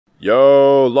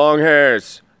Yo,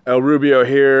 Longhairs, El Rubio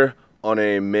here on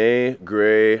a May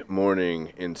gray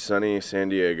morning in sunny San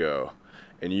Diego.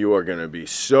 And you are gonna be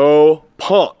so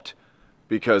pumped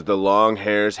because the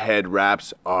Longhairs head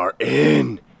wraps are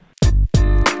in.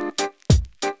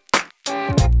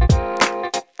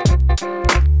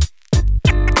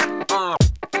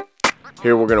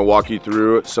 Here we're gonna walk you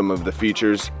through some of the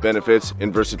features, benefits,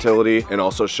 and versatility, and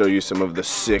also show you some of the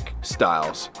sick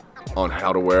styles on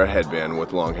how to wear a headband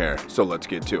with long hair. So let's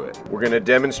get to it. We're gonna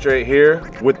demonstrate here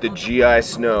with the GI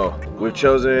Snow. We've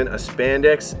chosen a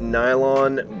spandex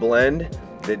nylon blend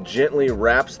that gently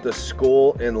wraps the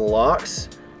skull in locks.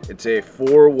 It's a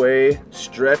 4-way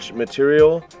stretch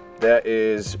material that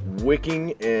is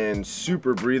wicking and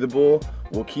super breathable.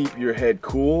 Will keep your head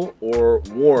cool or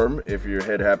warm if your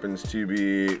head happens to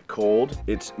be cold.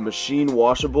 It's machine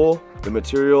washable. The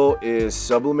material is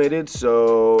sublimated,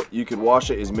 so you could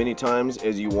wash it as many times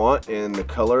as you want and the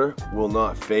color will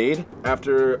not fade.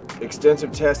 After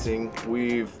extensive testing,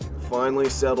 we've finally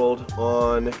settled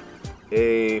on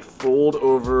a fold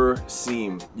over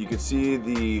seam. You can see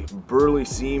the burly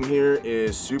seam here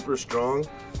is super strong,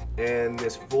 and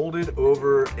this folded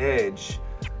over edge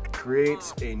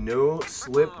creates a no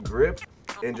slip grip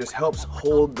and just helps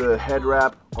hold the head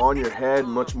wrap on your head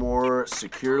much more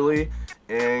securely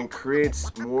and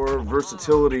creates more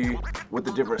versatility with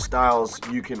the different styles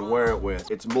you can wear it with.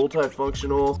 It's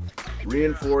multifunctional,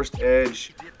 reinforced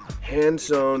edge, hand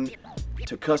sewn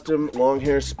to custom long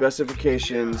hair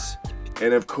specifications,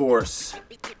 and of course,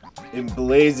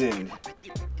 emblazoned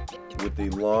with the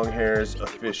Longhairs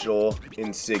official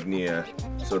insignia.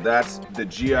 So that's the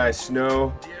GI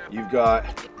Snow. You've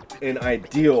got an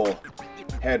ideal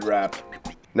head wrap.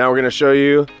 Now we're gonna show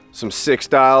you some sick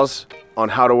styles on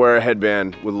how to wear a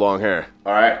headband with long hair.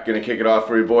 All right, gonna kick it off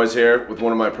for you boys here with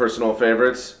one of my personal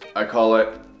favorites. I call it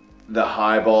the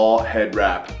highball head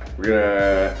wrap. We're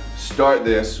gonna start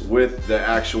this with the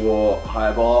actual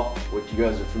highball, which you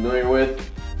guys are familiar with.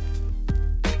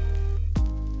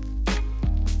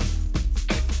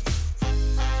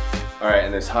 All right,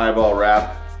 and this highball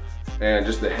wrap and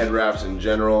just the head wraps in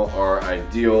general are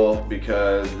ideal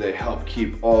because they help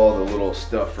keep all the little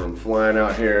stuff from flying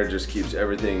out here. It just keeps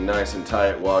everything nice and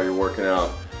tight while you're working out.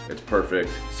 It's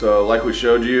perfect. So like we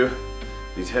showed you,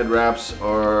 these head wraps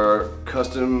are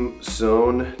custom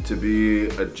sewn to be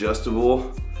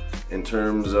adjustable in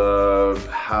terms of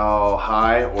how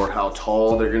high or how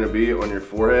tall they're gonna be on your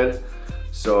forehead.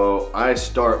 So I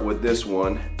start with this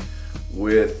one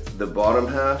with the bottom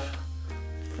half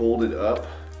folded up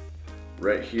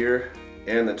right here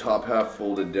and the top half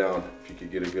folded down, if you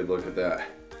could get a good look at that.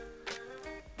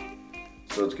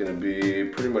 So it's gonna be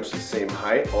pretty much the same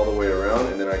height all the way around,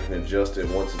 and then I can adjust it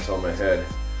once it's on my head.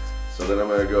 So then I'm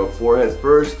gonna go forehead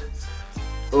first,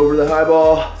 over the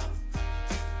highball,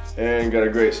 and got a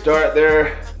great start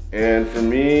there. And for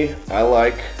me, I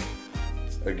like,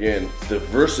 again, the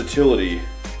versatility,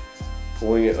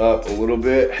 pulling it up a little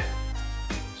bit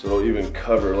so it'll even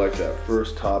cover like that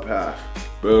first top half.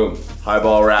 Boom,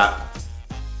 highball wrap.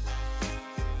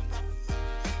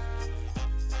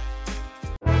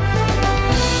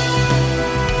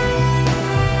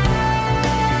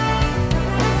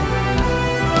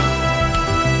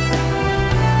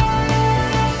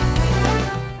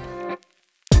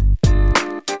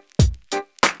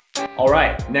 All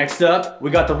right, next up, we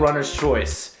got the runner's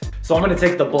choice. So I'm gonna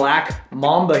take the black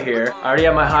Mamba here. I already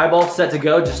have my highball set to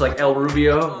go, just like El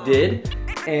Rubio did.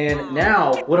 And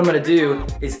now what I'm gonna do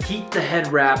is keep the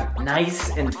head wrap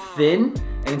nice and thin.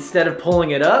 And instead of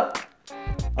pulling it up,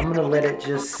 I'm gonna let it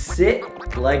just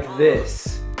sit like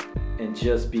this and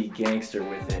just be gangster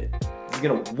with it. It's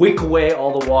gonna wick away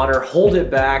all the water, hold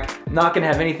it back. I'm not gonna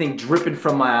have anything dripping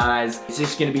from my eyes. It's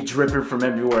just gonna be dripping from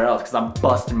everywhere else because I'm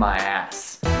busting my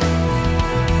ass.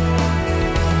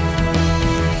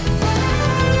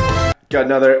 Got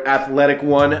another athletic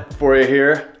one for you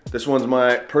here. This one's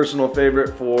my personal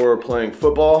favorite for playing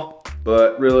football,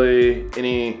 but really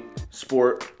any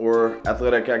sport or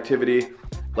athletic activity.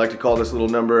 I like to call this little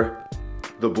number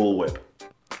the bullwhip.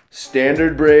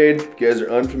 Standard braid. If you guys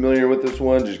are unfamiliar with this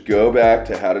one, just go back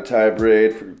to how to tie a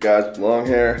braid for guys with long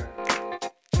hair.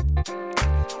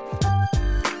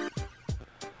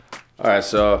 All right,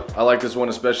 so I like this one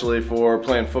especially for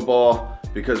playing football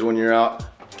because when you're out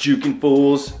juking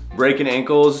fools, breaking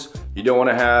ankles, you don't want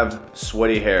to have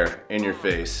sweaty hair in your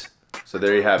face. So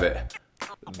there you have it,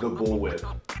 the bullwhip.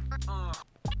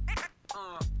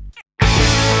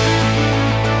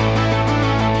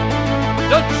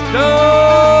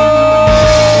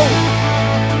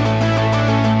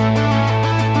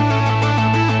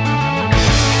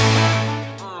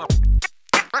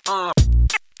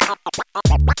 All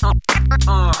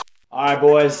right,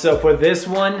 boys, so for this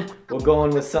one, we're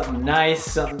going with something nice,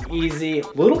 something easy, a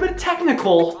little bit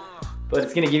technical, but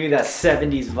it's gonna give you that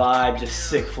 70s vibe, just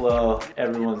sick flow.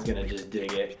 Everyone's gonna just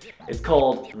dig it. It's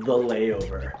called The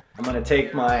Layover. I'm gonna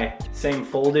take my same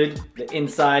folded, the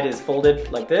inside is folded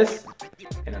like this,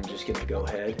 and I'm just gonna go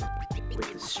ahead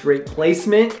with the straight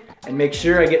placement and make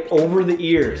sure I get over the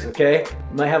ears, okay?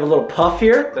 You might have a little puff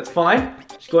here, that's fine.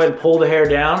 Just go ahead and pull the hair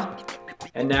down.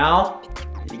 And now,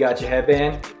 you got your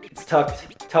headband. It's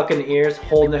tucking the ears,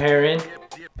 holding the hair in,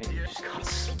 and you just got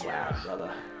swag, brother.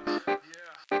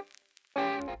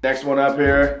 Next one up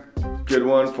here, good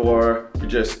one for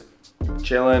just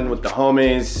chilling with the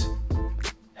homies,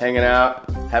 hanging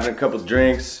out, having a couple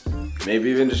drinks, maybe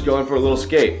even just going for a little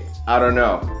skate. I don't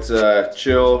know. It's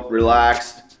chill,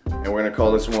 relaxed, and we're gonna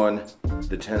call this one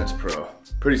the Tennis Pro.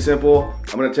 Pretty simple.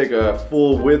 I'm gonna take a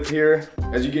full width here.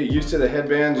 As you get used to the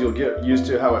headbands, you'll get used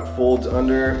to how it folds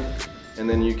under, and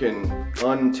then you can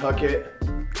untuck it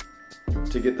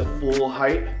to get the full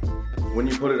height when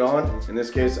you put it on. In this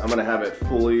case, I'm gonna have it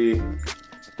fully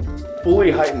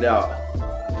heightened out.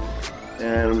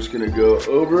 And I'm just gonna go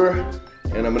over,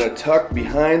 and I'm gonna tuck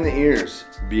behind the ears.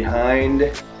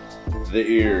 Behind the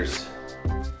ears.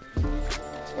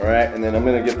 All right, and then I'm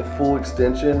gonna get the full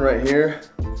extension right here.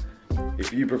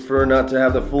 If you prefer not to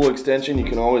have the full extension, you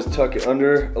can always tuck it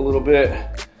under a little bit.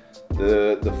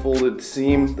 The folded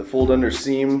seam, the fold under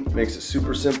seam makes it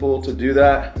super simple to do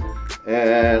that.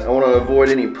 And I want to avoid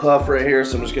any puff right here,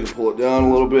 so I'm just going to pull it down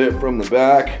a little bit from the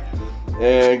back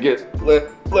and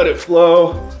let it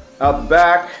flow out the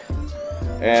back.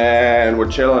 And we're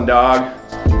chilling, dog.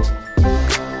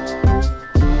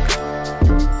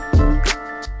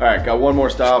 All right, got one more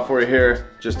style for you here.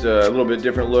 Just a little bit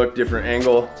different look, different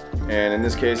angle. And in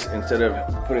this case, instead of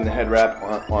putting the head wrap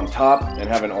on top and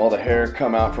having all the hair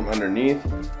come out from underneath,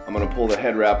 I'm gonna pull the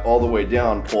head wrap all the way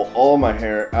down, pull all my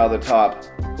hair out of the top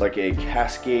like a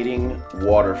cascading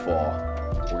waterfall.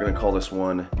 We're gonna call this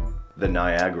one the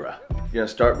Niagara. You're gonna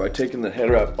start by taking the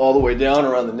head wrap all the way down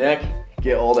around the neck,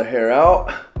 get all the hair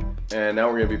out, and now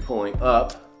we're gonna be pulling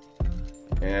up.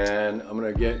 And I'm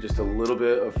gonna get just a little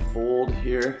bit of fold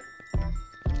here.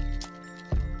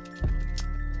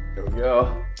 There we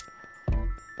go.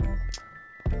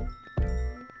 And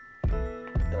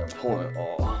I'm pulling it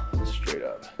all straight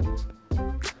up.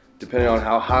 Depending on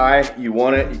how high you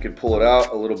want it, you could pull it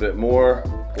out a little bit more,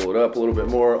 pull it up a little bit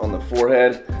more on the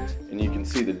forehead, and you can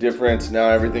see the difference. Now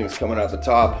everything's coming out the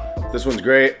top. This one's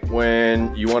great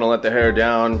when you wanna let the hair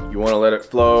down, you wanna let it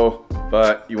flow,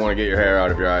 but you wanna get your hair out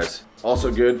of your eyes.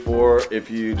 Also good for if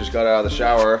you just got out of the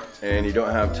shower and you don't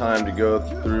have time to go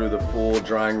through the full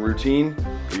drying routine.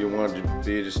 You want to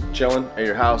be just chilling at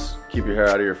your house, keep your hair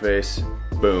out of your face.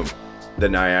 Boom, the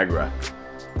Niagara.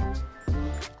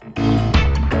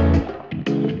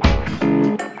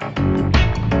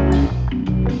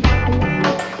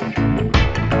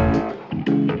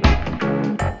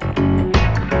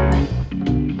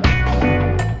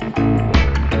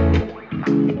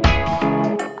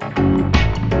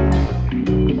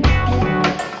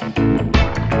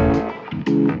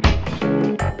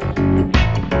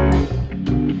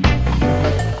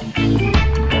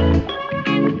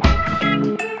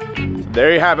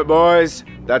 There you have it, boys.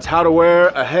 That's how to wear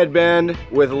a headband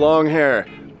with long hair.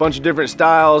 Bunch of different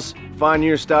styles. Find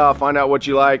your style, find out what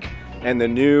you like. And the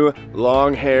new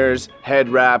Longhairs head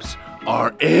wraps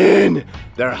are in.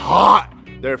 They're hot,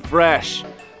 they're fresh.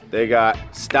 They got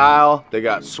style, they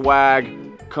got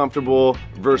swag, comfortable,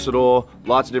 versatile,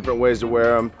 lots of different ways to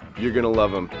wear them. You're gonna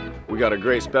love them. We got a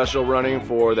great special running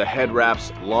for the head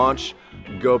wraps launch.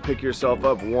 Go pick yourself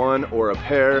up one or a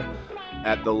pair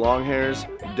at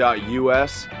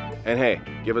thelonghairs.us. And hey,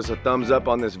 give us a thumbs up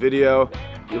on this video.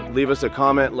 Leave us a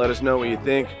comment, let us know what you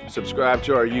think. Subscribe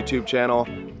to our YouTube channel.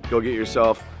 Go get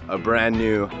yourself a brand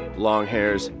new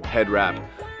Longhairs head wrap.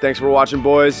 Thanks for watching,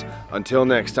 boys. Until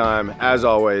next time, as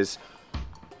always,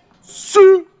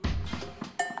 see.